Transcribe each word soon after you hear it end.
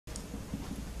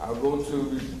I'll go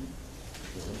to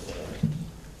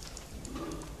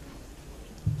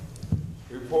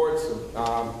reports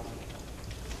of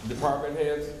department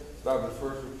heads. Start with the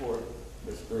first report,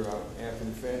 Mr.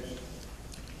 Anthony Finch.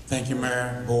 Thank you,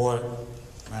 Mayor, Board,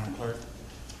 Madam Clerk.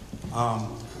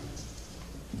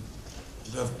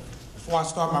 Before I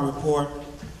start my report,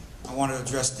 I want to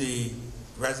address the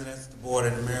residents, the board,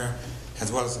 and the mayor,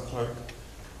 as well as the clerk.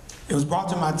 It was brought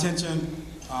to my attention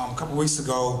a couple weeks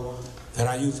ago that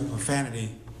I used a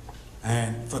profanity,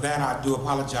 and for that I do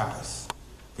apologize,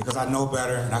 because I know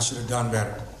better and I should have done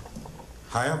better.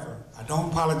 However, I don't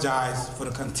apologize for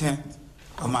the content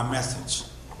of my message.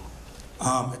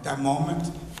 At that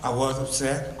moment, I was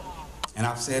upset, and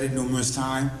I've said it numerous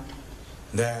times,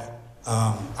 that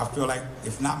I feel like,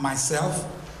 if not myself,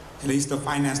 at least the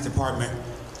finance department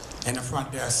and the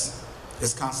front desk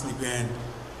is constantly being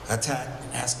attacked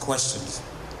and asked questions.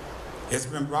 It's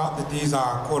been brought that these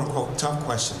are quote-unquote tough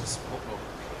questions.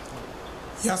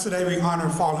 Yesterday we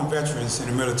honored fallen veterans in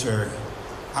the military.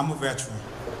 I'm a veteran,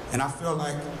 and I feel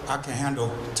like I can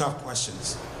handle tough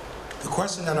questions. The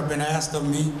questions that have been asked of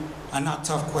me are not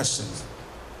tough questions.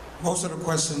 Most of the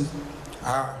questions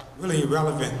are really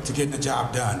irrelevant to getting the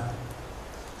job done.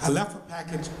 I left a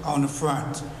package on the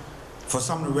front for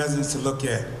some of the residents to look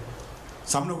at.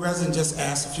 Some of the residents just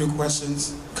asked a few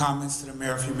questions, comments to the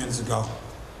mayor a few minutes ago.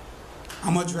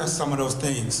 I'm gonna address some of those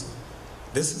things.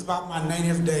 This is about my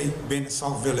 90th day being in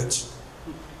Sauk Village.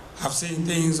 I've seen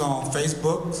things on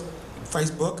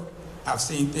Facebook. I've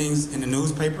seen things in the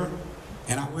newspaper,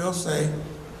 and I will say,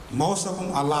 most of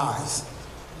them are lies.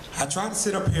 I try to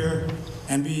sit up here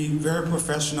and be very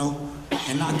professional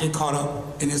and not get caught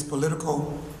up in this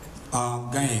political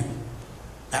game.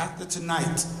 After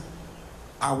tonight,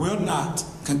 I will not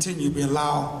continue to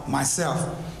allow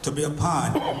myself to be a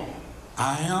pawn.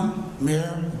 I am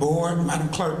Mayor, Board, Madam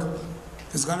Clerk,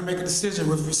 is going to make a decision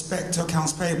with respect to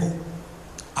accounts payable.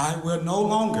 I will no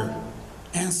longer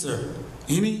answer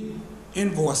any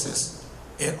invoices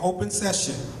in open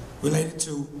session related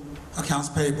to accounts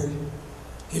payable.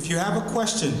 If you have a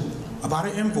question about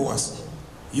an invoice,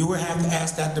 you will have to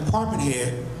ask that department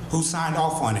head who signed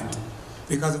off on it.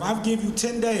 Because if I give you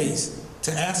 10 days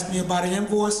to ask me about an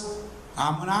invoice,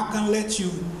 I'm not going to let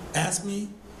you ask me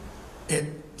at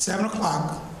 7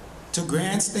 o'clock to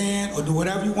grandstand or do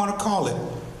whatever you want to call it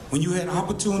when you had an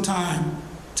opportune time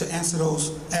to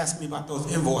ask me about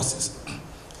those invoices.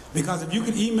 Because if you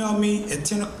could email me at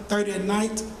 10:30 at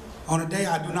night on a day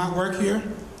I do not work here,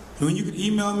 and when you could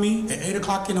email me at 8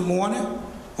 o'clock in the morning,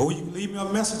 or you could leave me a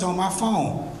message on my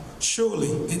phone,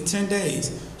 surely in 10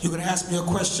 days you could ask me a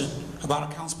question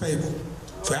about accounts payable.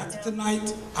 So after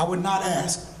tonight, I would not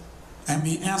answer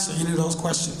any of those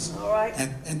questions. All right.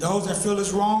 And those that feel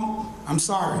it's wrong, I'm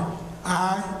sorry.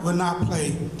 I will not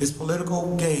play this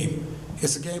political game.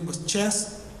 It's a game of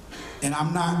chess, and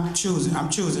I'm choosing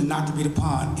not to be the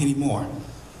pawn anymore.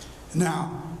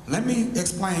 Now, let me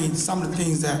explain some of the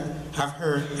things that I've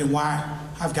heard and why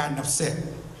I've gotten upset.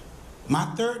 My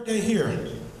third day here,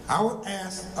 I was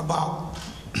asked about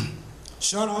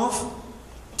shut off,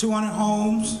 200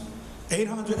 homes,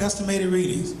 800 estimated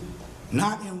readings.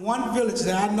 Not in one village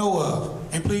that I know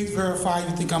of, and please verify if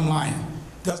you think I'm lying,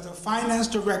 does the finance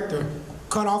director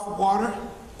cut off water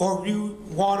or view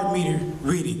water meter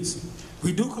readings.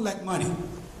 We do collect money,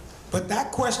 but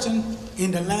that question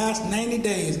in the last 90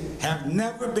 days have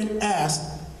never been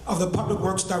asked of the Public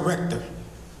Works Director,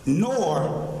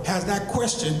 nor has that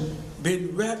question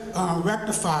been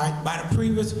rectified by the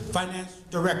previous finance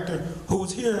director, who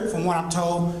was here, from what I'm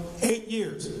told, 8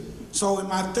 years. So in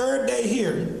my third day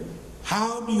here,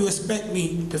 how do you expect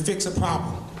me to fix a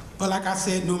problem? But like I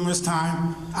said numerous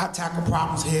times, I tackle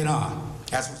problems head on,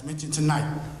 as was mentioned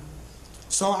tonight.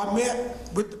 So I met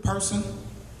with the person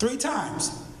 3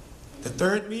 times. The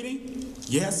third meeting,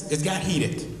 yes, it got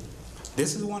heated.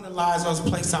 This is one of the lies that was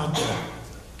placed out there.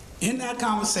 In that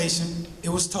conversation, it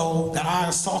was told that I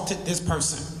assaulted this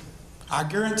person. I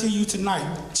guarantee you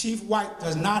tonight, Chief White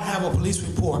does not have a police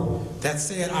report that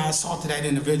said I assaulted that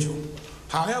individual.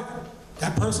 However,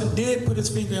 that person did put his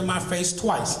finger in my face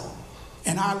twice.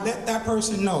 And I let that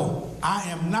person know I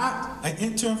am not an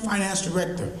interim finance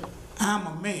director. I'm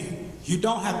a man. You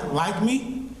don't have to like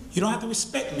me. You don't have to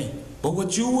respect me. But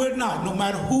what you would not, no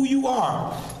matter who you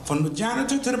are, from the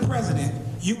janitor to the president,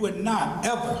 you would not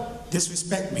ever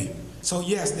disrespect me. So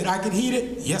yes, did I get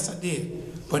heated? Yes, I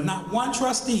did. But not one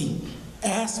trustee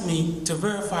asked me to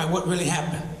verify what really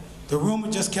happened. The rumor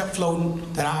just kept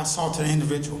floating that I assaulted an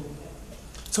individual.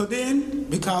 So then,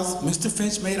 because Mr.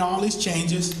 Finch made all these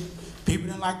changes, people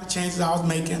didn't like the changes I was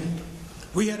making,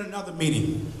 we had another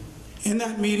meeting. In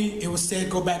that meeting, it was said,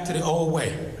 go back to the old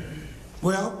way.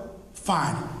 Well,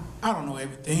 fine. I don't know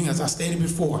everything, as I stated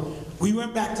before. We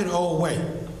went back to the old way.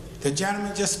 The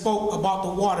gentleman just spoke about the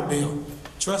water bill.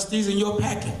 Trustees, in your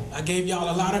packet, I gave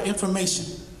y'all a lot of information.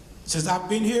 Since I've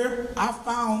been here, I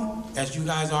found, as you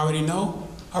guys already know,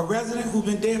 a resident who's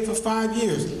been dead for 5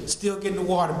 years, still getting the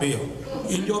water bill.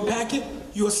 In your packet,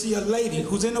 you'll see a lady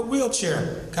who's in a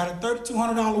wheelchair, got a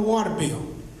 $3,200 water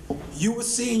bill. You will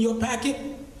see in your packet,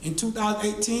 in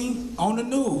 2018, on the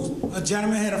news, a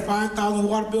gentleman had a $5,000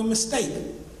 water bill mistake.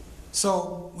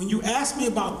 So when you ask me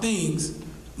about things,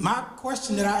 my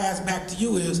question that I ask back to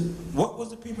you is, what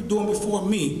was the people doing before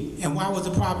me, and why was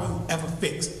the problem ever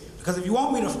fixed? Because if you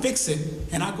want me to fix it,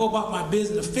 and I go about my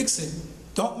business to fix it,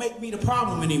 don't make me the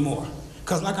problem anymore.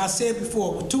 Because like I said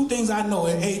before, two things I know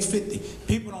at age 50,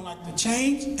 people don't like to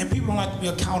change, and people don't like to be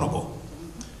accountable.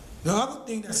 The other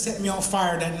thing that set me on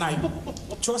fire that night,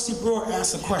 Trustee Brewer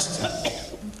asked a question,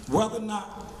 whether or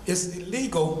not it's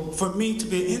illegal for me to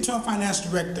be an interim finance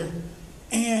director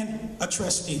and a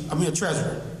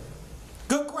treasurer.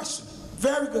 Good question,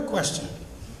 very good question.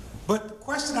 But the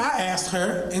question I asked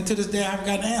her, and to this day I haven't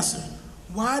got an answer.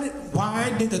 Why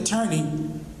did the attorney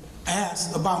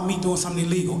ask about me doing something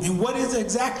illegal? And what is it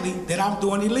exactly that I'm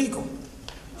doing illegal?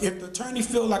 If the attorney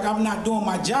feels like I'm not doing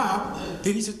my job,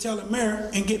 then he should tell the mayor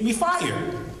and get me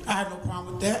fired. I have no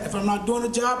problem with that. If I'm not doing the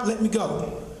job, let me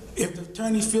go. If the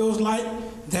attorney feels like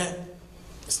that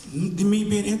me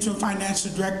being interim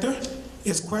financial director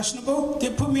is questionable,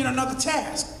 then put me in another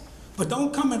task. But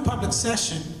don't come in public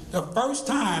session the first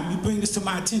time you bring this to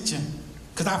my attention,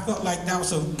 because I felt like that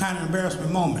was a kind of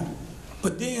embarrassment moment.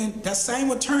 But then that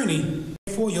same attorney,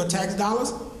 for your tax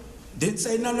dollars, didn't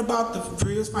say nothing about the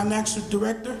previous financial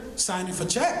director signing for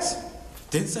checks.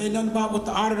 Didn't say nothing about what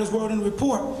the auditors wrote in the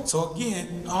report. So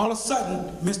again, all of a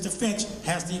sudden, Mr. Finch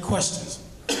has these questions.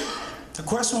 The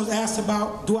question was asked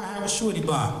about, do I have a surety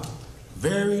bond?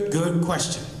 Very good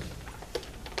question.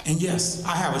 And yes,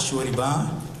 I have a surety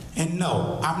bond. And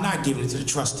no, I'm not giving it to the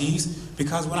trustees,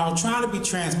 because when I was trying to be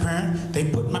transparent, they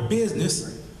put my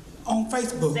business on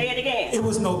Facebook. Say it again. It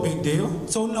was no big deal,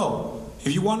 so no.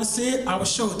 If you want to see it, I will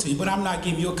show it to you, but I'm not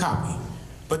giving you a copy.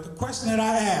 But the question that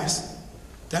I asked,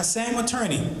 that same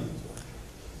attorney,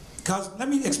 because let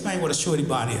me explain what a surety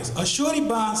bond is. A surety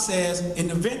bond says, in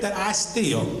the event that I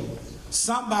steal,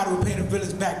 somebody will pay the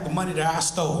village back the money that I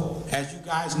stole. As you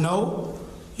guys know,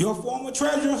 your former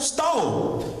treasurer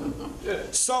stole.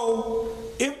 So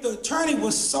if the attorney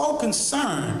was so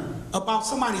concerned about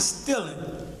somebody stealing,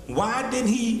 why didn't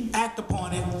he act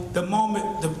upon it the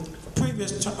moment the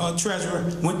previous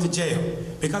treasurer went to jail?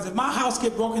 Because if my house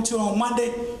get broken into on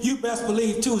Monday, you best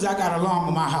believe Tuesday I got an alarm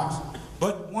on my house.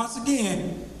 But once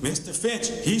again, Mr. Finch,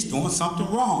 he's doing something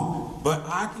wrong. But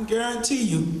I can guarantee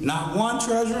you, not one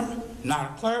treasurer,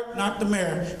 not a clerk, not the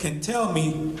mayor, can tell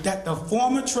me that the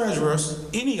former treasurers,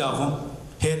 any of them,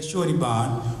 had a surety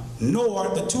bond, nor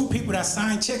the two people that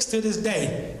signed checks to this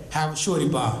day have a surety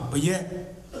bond. But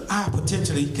yet, I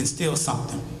potentially can steal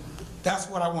something. That's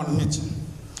what I want to mention.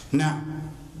 Now,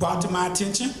 brought to my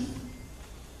attention,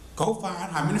 go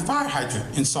find how many fire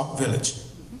hydrants in Sauk Village.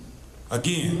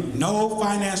 Again, no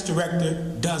finance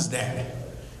director does that.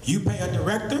 You pay a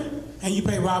director and you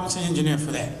pay Robinson Engineer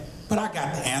for that. But I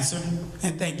got the answer,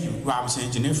 and thank you, Robinson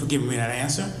Engineer, for giving me that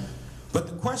answer. But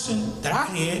the question that I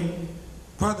had,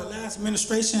 per the last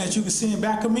administration, as you can see in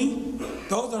back of me,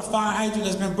 those are fire hydrants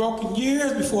that's been broken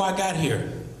years before I got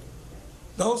here.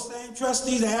 Those same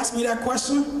trustees that asked me that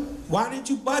question, why didn't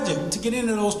you budget to get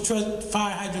into those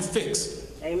fire hydrants fixed?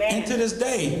 Amen. And to this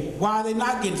day, why are they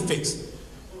not getting fixed?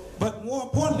 But more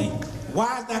importantly,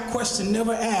 why is that question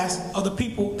never asked of the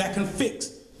people that can fix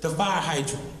the fire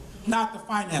hydrant, not the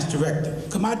finance director?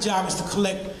 Because my job is to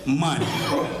collect money.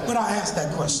 But I asked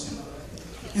that question,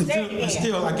 and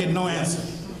still I get no answer.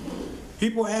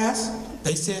 People ask,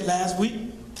 they said last week,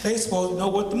 they supposed to know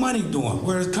what the money's doing,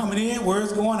 where it's coming in, where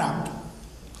it's going out.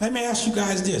 Let me ask you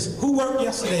guys this, who worked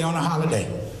yesterday on a holiday?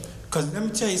 Because let me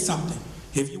tell you something,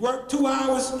 if you work 2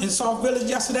 hours in Sauk Village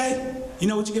yesterday, you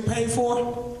know what you get paid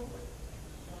for?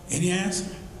 Any answer?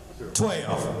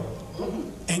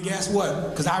 12. And guess what?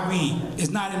 Because I read,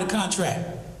 it's not in the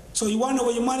contract. So you want to know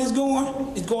where your money's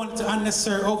going? It's going into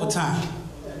unnecessary overtime.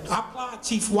 I applaud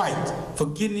Chief White for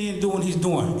getting in and doing what he's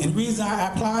doing. And the reason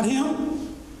I applaud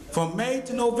him, from May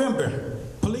to November,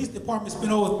 police department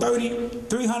spent over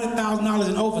 $300,000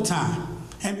 in overtime.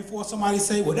 And before somebody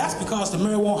say, well, that's because the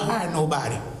mayor won't hire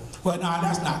nobody. Well, no,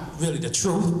 that's not really the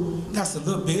truth. That's a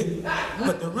little bit.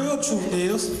 But the real truth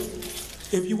is,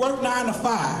 if you work 9 to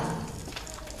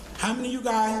 5, How many of you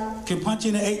guys can punch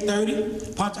in at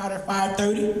 8:30, punch out at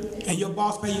 5:30, and your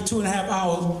boss pay you 2.5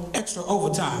 hours extra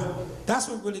overtime? That's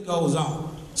what really goes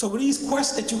on. So these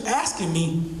questions that you're asking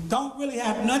me don't really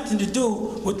have nothing to do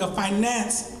with the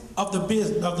finance of the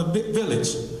village.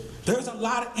 There's a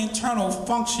lot of internal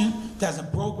function that's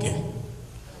broken.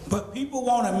 But people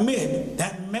won't admit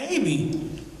that maybe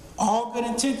all good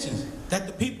intentions, that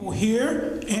the people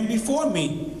here and before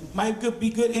me might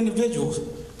be good individuals,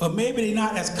 but maybe they're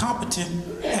not as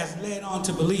competent as led on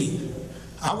to believe.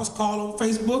 I was called on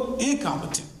Facebook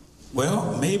incompetent.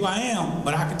 Well, maybe I am,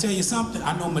 but I can tell you something,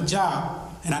 I know my job,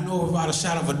 and I know without a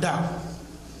shadow of a doubt.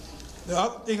 The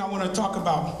other thing I want to talk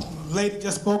about, the lady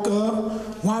just spoke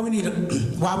of, why we need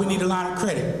a line of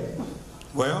credit.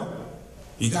 Well,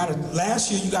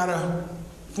 last year you gotta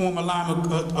form a line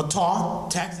of a TAR,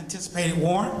 tax anticipated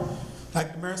warrant.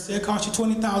 Like the mayor said, it cost you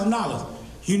 $20,000.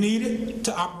 You need it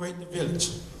to operate the village.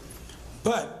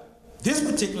 But this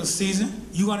particular season,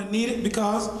 you're gonna need it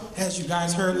because, as you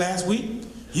guys heard last week,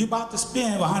 you're about to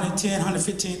spend $110,000,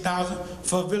 $115,000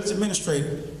 for a village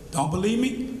administrator. Don't believe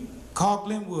me? Call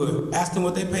Glenwood, ask them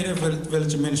what they pay their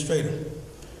village administrator.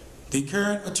 The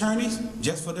current attorneys,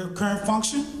 just for their current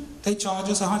function, they charge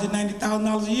us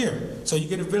 $190,000 a year. So you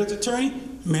get a village attorney,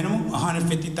 minimum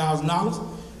 $150,000.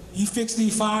 You fix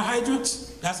these fire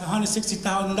hydrants, that's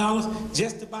 $160,000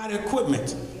 just to buy the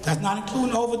equipment. That's not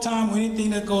including overtime or anything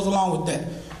that goes along with that.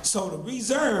 So the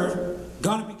reserve,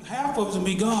 half of it will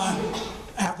be gone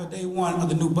after day one of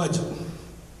the new budget.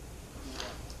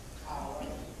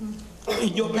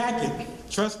 In your packet,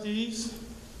 trustees,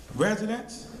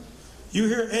 residents, you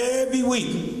hear every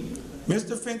week,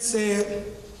 Mr. Finch said,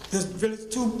 this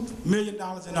village $2 million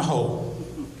in the hole.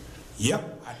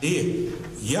 Yep, I did.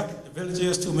 Yep, the village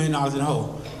is $2 million in the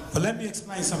hole. But let me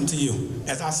explain something to you.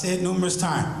 As I said numerous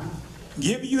times,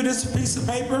 giving you this piece of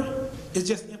paper is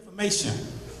just information.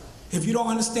 If you don't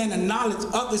understand the knowledge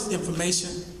of this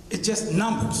information, it's just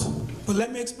numbers. But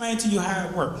let me explain to you how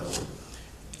it works.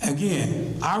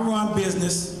 Again, I run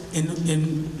business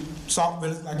in Sauk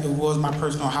Village like it was my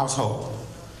personal household.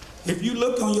 If you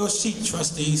look on your sheet,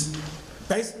 trustees,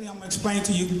 basically I'm going to explain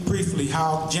to you briefly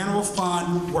how general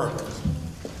fund works.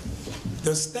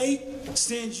 The state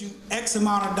sends you X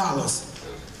amount of dollars.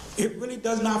 It really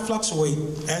does not fluctuate.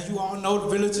 As you all know, the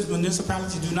villages,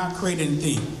 municipalities do not create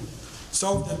anything.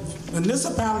 So the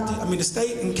municipality, the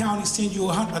state and county send you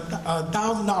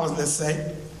 $1,000, let's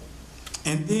say,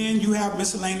 and then you have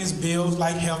miscellaneous bills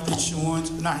like health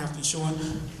insurance, not health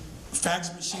insurance,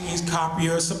 fax machines,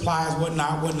 copiers, supplies,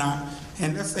 whatnot.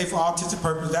 And let's say for all intents and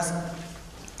purposes, that's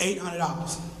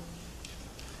 $800.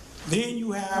 Then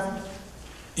you have,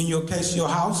 in your case, your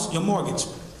house, your mortgage.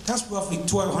 That's roughly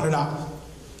 $1,200.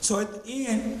 So at the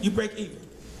end, you break even.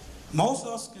 Most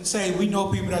of us can say we know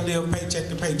people that live paycheck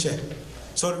to paycheck.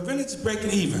 So the village is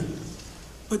breaking even.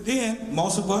 But then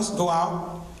most of us go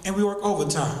out and we work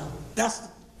overtime. That's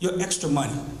your extra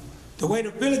money. The way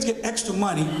the village get extra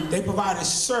money, they provide a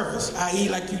service, i.e.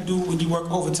 like you do when you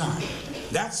work overtime.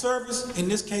 That service, in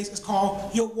this case, is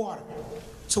called your water.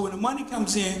 So when the money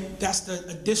comes in, that's the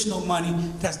additional money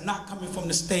that's not coming from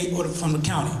the state or from the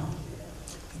county.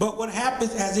 But what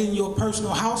happens as in your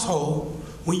personal household,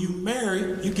 when you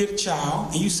marry, you get a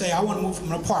child, and you say, I want to move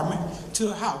from an apartment to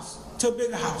a house, to a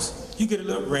bigger house. You get a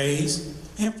little raise,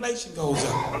 inflation goes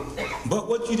up. But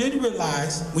what you didn't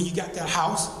realize when you got that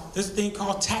house, there's a thing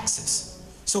called taxes.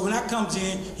 So when that comes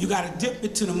in, you got to dip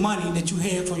into the money that you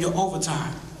had from your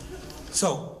overtime.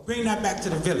 So bring that back to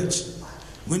the village.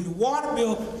 When the water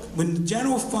bill, when the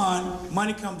general fund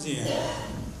money comes in,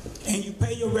 and you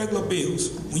pay your regular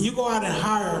bills, when you go out and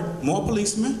hire more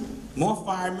policemen, more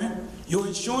firemen, your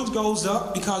insurance goes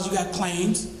up because you got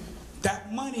claims,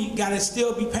 that money got to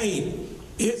still be paid.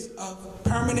 It's a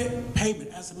permanent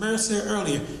payment. As the mayor said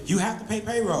earlier, you have to pay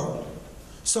payroll.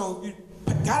 So you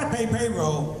got to pay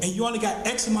payroll, and you only got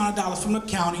X amount of dollars from the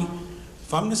county,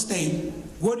 from the state.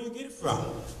 Where do you get it from?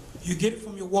 You get it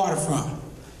from your water fund.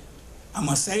 I'm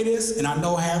going to say this, and I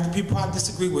know half the people probably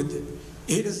disagree with it.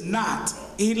 It is not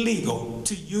illegal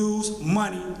to use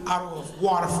money out of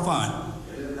water fund.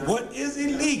 What is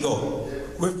illegal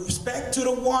with respect to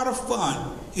the water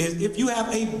fund is if you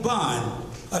have a bond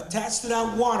attached to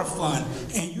that water fund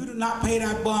and you do not pay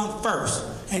that bond first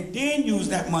and then use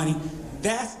that money,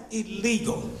 that's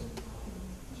illegal.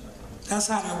 That's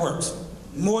how that works.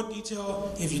 More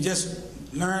detail if you just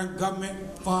learn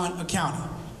government fund accounting.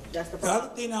 The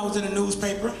other thing that was in the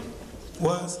newspaper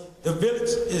was the village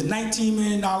is $19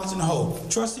 million in the hole.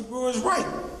 Trustee Brewer is right.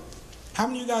 How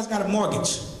many of you guys got a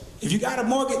mortgage? If you got a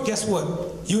mortgage, guess what?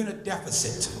 You're in a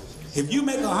deficit. If you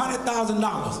make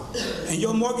 $100,000 and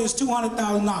your mortgage is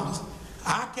 $200,000,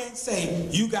 I can't say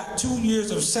you got 2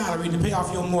 years of salary to pay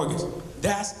off your mortgage.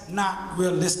 That's not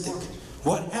realistic.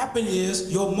 What happened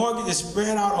is your mortgage is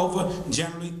spread out over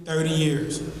generally 30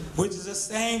 years, which is the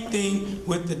same thing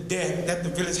with the debt that the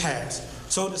village has.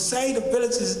 So to say the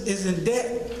village is in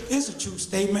debt is a true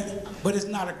statement, but it's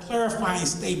not a clarifying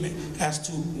statement as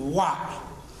to why.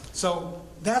 So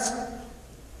that's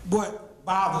what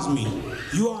bothers me.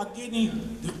 You are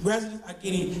getting, the residents are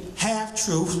getting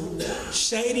half-truths,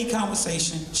 shady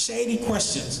conversation, shady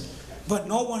questions, but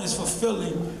no one is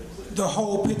fulfilling the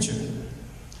whole picture.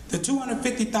 The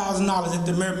 $250,000 that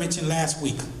the mayor mentioned last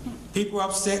week, people are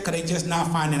upset because they just not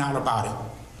finding out about it.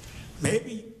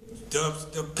 Maybe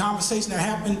the conversation that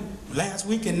happened last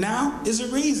week and now is a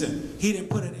reason he didn't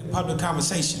put it in public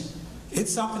conversation.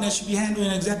 It's something that should be handled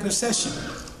in executive session.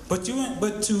 But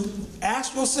to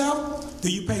ask yourself, do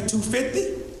you pay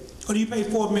 $250 or do you pay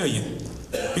 $4 million?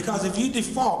 Because if you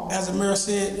default, as the mayor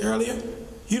said earlier,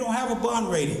 you don't have a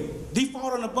bond rating.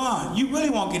 Default on a bond, you really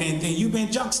won't get anything. You've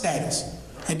been junk status.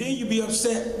 And then you'll be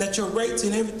upset that your rates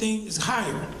and everything is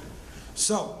higher.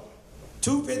 So,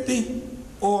 $250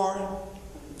 or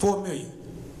 $4 million.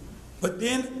 But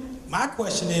then my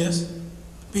question is,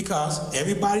 because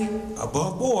everybody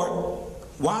above board,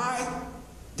 why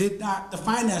did not the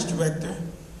finance director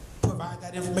provide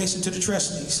that information to the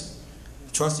trustees?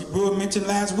 Trustee Brewer mentioned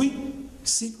last week,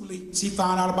 secretly, she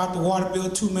found out about the water bill,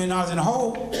 $2 million in the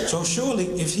hole. So surely,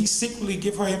 if he secretly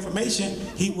give her information,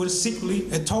 he would have secretly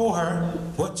told her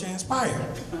what transpired.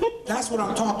 That's what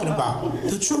I'm talking about.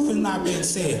 The truth is not being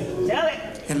said. Tell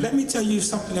it. And let me tell you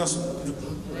something else.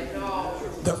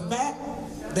 The fact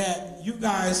that you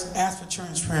guys ask for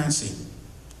transparency,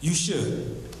 you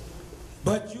should.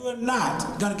 But you are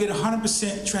not going to get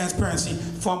 100% transparency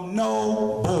from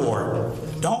no board.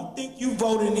 Don't think you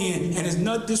voted in, and it's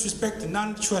no disrespect to none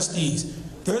of the trustees.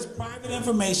 There's private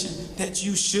information that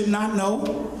you should not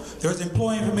know. There's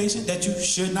employee information that you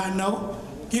should not know.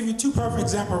 I'll give you two perfect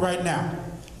examples right now.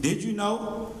 Did you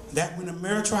know that when the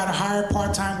mayor tried to hire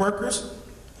part-time workers,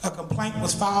 a complaint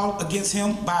was filed against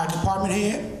him by a department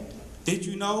head? Did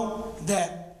you know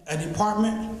that a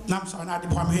department, no, I'm sorry, not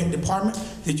department head, department,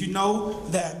 did you know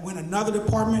that when another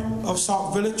department of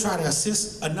Sauk Village tried to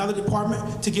assist another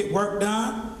department to get work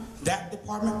done, that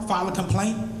department filed a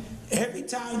complaint? Every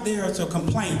time there is a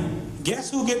complaint,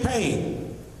 guess who get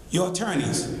paid? Your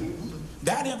attorneys.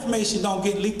 That information don't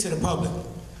get leaked to the public.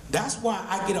 That's why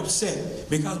I get upset,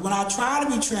 because when I try to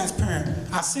be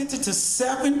transparent, I sent it to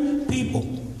 7 people.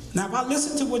 Now, if I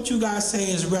listen to what you guys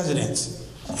say as residents,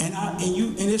 and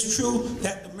it's true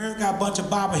that the mayor got a bunch of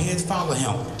bobbleheads follow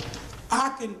him,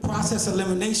 I can process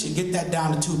elimination, get that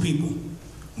down to 2 people.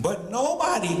 But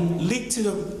nobody leaked to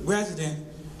the resident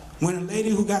when a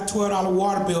lady who got $12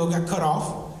 water bill got cut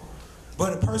off,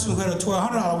 but a person who had a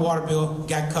 $1,200 water bill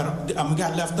got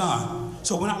got left on.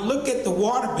 So when I look at the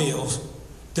water bills,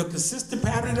 the consistent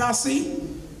pattern that I see,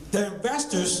 the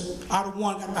investors are the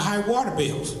ones that got the high water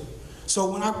bills. So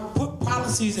when I put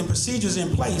policies and procedures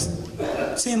in place,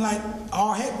 it seemed like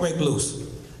all heck break loose.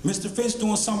 Mr. Finch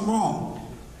doing something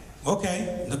wrong.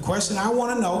 Okay, the question I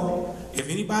want to know, if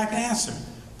anybody can answer,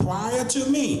 prior to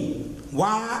me,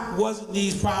 why wasn't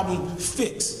these problems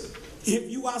fixed? If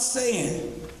you are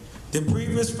saying the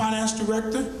previous finance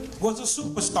director was a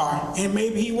superstar, and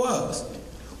maybe he was,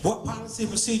 what policy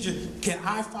and procedure can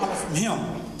I follow from him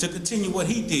to continue what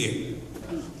he did?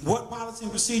 What policy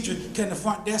and procedure can the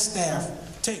front desk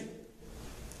staff take?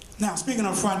 Now, speaking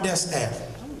of front desk staff,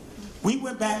 we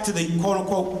went back to the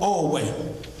quote-unquote old way.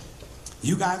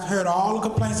 You guys heard all the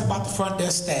complaints about the front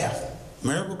desk staff.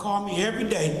 Mayor would call me every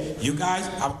day. You guys,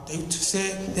 they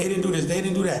said they didn't do this, they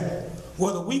didn't do that.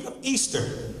 Well, the week of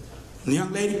Easter, the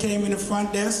young lady came in the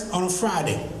front desk on a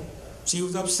Friday. She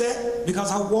was upset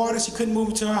because her water, she couldn't move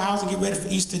into her house and get ready for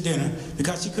Easter dinner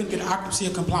because she couldn't get occupancy or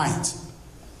compliance.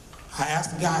 I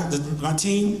asked the guys, my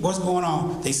team, what's going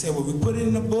on? They said, well, we put it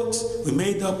in the books, we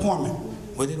made the appointment.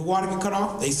 Well, did the water get cut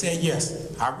off? They said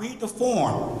yes. I read the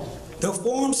form. The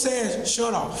form says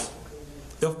shut off.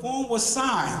 The form was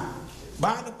signed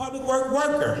by the public work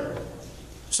worker.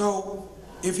 So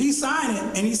if he signed it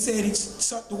and he said he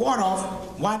shut the water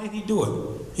off, why did he do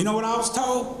it? You know what I was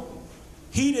told?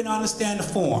 He didn't understand the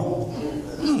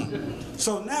form.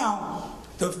 So now,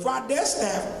 the front desk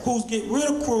staff, who's get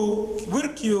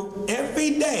ridiculed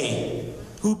every day,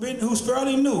 who's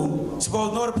fairly new,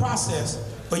 supposed to know the process,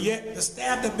 but yet the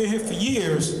staff that been here for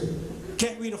years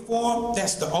can't read a form.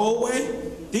 That's the old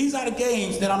way. These are the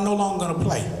games that I'm no longer gonna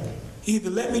play. Either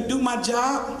let me do my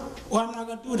job, or I'm not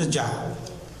gonna do the job.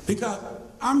 Because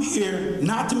I'm here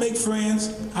not to make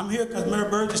friends. I'm here because Mayor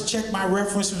Burgess checked my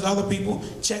references with other people,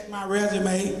 checked my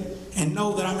resume, and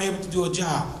know that I'm able to do a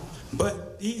job.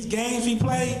 But these games we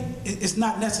play, it's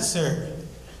not necessary.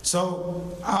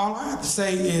 So all I have to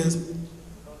say is,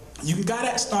 you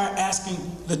gotta start asking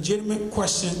legitimate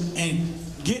questions and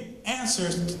get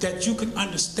answers that you can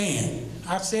understand.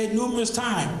 I've said numerous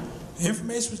times, the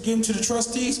information was given to the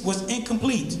trustees was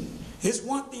incomplete. It's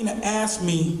one thing to ask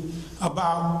me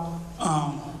about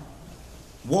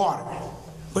water,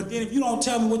 but then if you don't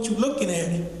tell me what you're looking at,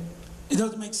 it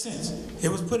doesn't make sense. It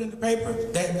was put in the paper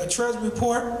that a treasury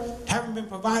report haven't been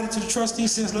provided to the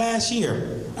trustees since last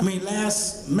year. I mean,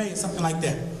 last May, something like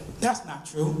that. That's not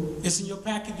true. It's in your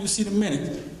packet, you see the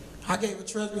minutes. I gave a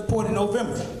treasury report in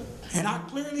November, and I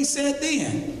clearly said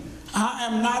then, I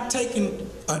am not taking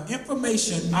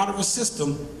information out of a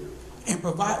system and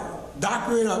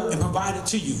doctor it up and provide it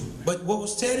to you. But what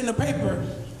was said in the paper,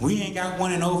 we ain't got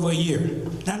one in over a year.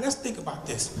 Now let's think about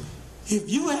this. If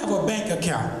you have a bank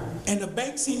account and the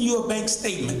bank sent you a bank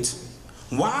statement,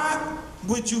 why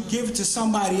would you give it to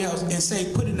somebody else and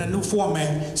say put it in a new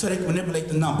format so they can manipulate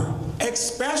the number?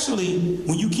 Especially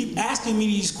when you keep asking me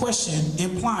these questions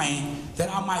implying that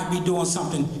I might be doing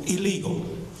something illegal.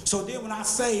 So then when I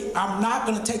say I'm not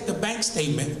going to take the bank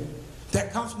statement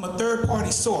that comes from a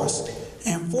third-party source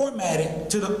and format it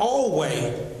to the old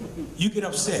way, you get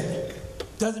upset.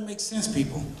 Doesn't make sense,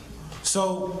 people.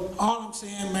 So all I'm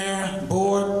saying, Mayor,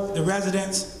 Board, the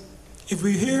residents, if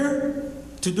we're here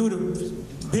to do the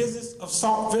business of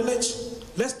Sauk Village,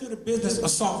 let's do the business of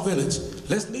Sauk Village.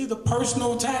 Let's leave the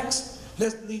personal attacks.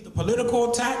 Let's leave the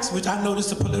political attacks, which I know this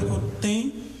is a political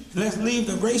thing. Let's leave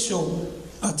the racial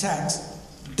attacks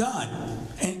done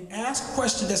and ask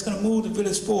questions that's going to move the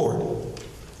village forward.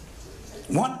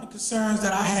 One of the concerns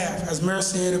that I have, as Mayor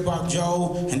said about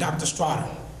Joe and Dr. Strada,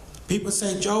 people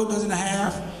say Joe doesn't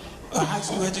have a high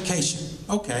school education.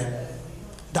 Okay.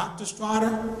 Dr.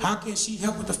 Strada, how can she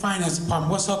help with the finance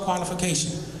department? What's her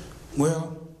qualification?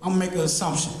 Well, I'm gonna make an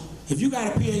assumption. If you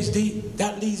got a PhD,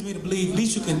 that leads me to believe at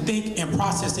least you can think and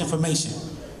process information.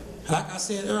 Like I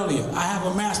said earlier, I have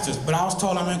a master's, but I was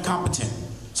told I'm incompetent.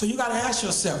 So you gotta ask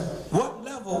yourself, what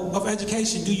level of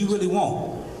education do you really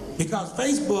want? Because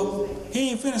Facebook,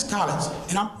 he ain't finished college,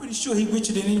 and I'm pretty sure he's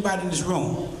richer than anybody in this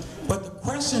room. But the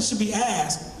question should be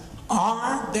asked,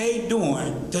 are they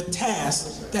doing the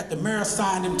tasks that the mayor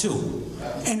assigned them to?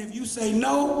 And if you say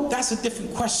no, that's a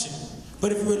different question.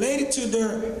 But if related to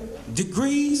their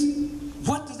degrees,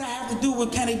 what does that have to do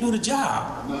with can they do the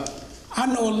job? I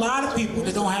know a lot of people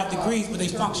that don't have degrees, but they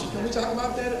function. Can we talk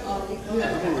about that?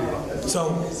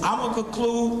 So I'm gonna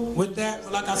conclude with that.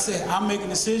 But like I said, I'm making a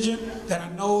decision that I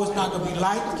know it's not gonna be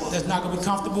light, that's not gonna be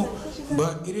comfortable,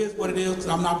 but it is what it is.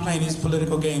 I'm not playing these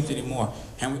political games anymore.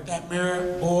 And with that,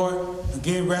 Mayor, Board,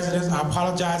 again, residents, I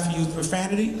apologize for using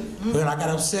profanity, but I got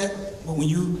upset. But when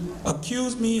you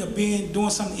accuse me of doing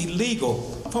something illegal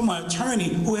from an attorney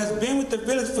who has been with the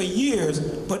village for years,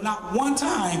 but not one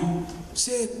time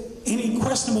said any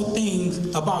questionable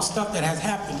things about stuff that has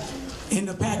happened in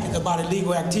the packet about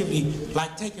illegal activity,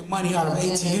 like taking money out of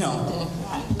ATM,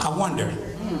 I wonder.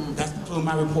 That's concluding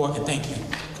my report, and thank you.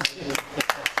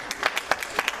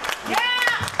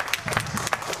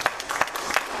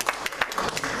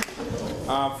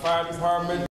 Fire department.